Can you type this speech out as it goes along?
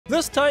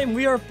This time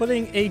we are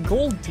putting a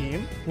gold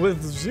team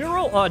with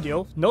 0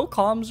 audio, no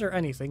comms or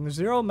anything,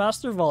 0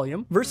 master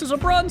volume versus a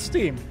bronze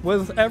team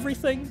with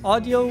everything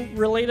audio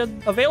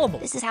related available.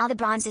 This is how the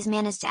bronzes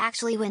managed to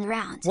actually win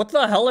rounds. What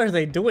the hell are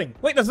they doing?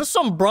 Wait, is this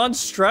some bronze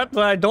strat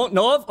that I don't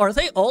know of? Are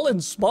they all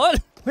in spawn?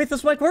 Wait,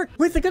 this might work.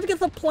 Wait, they're gonna get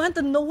the plant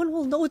and no one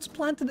will know it's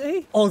planted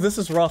A. Oh, this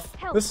is rough.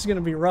 This is gonna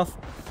be rough.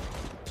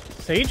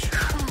 Sage?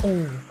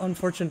 Oh,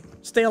 unfortunate.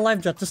 Stay alive,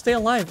 Jet. Just stay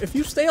alive. If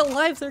you stay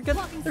alive, they're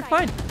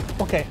fine.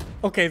 Okay.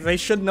 Okay, they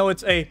should know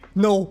it's A.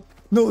 No.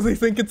 No, they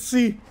think it's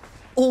C.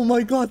 Oh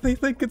my god, they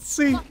think it's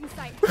C.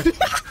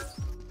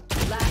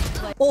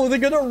 Oh, they're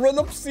gonna run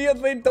up C and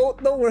they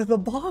don't know where the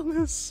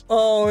bomb is.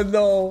 Oh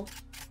no.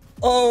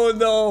 Oh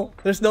no.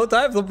 There's no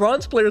time. The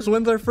bronze players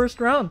win their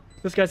first round.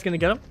 This guy's gonna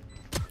get him.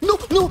 No,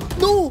 no,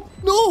 no,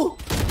 no,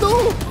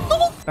 no,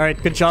 no. All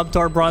right, good job to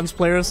our bronze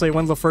players. They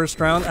win the first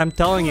round. I'm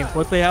telling you,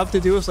 what they have to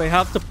do is they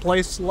have to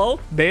play slow,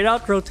 bait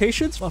out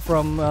rotations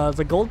from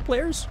the gold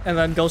players, and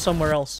then go somewhere else.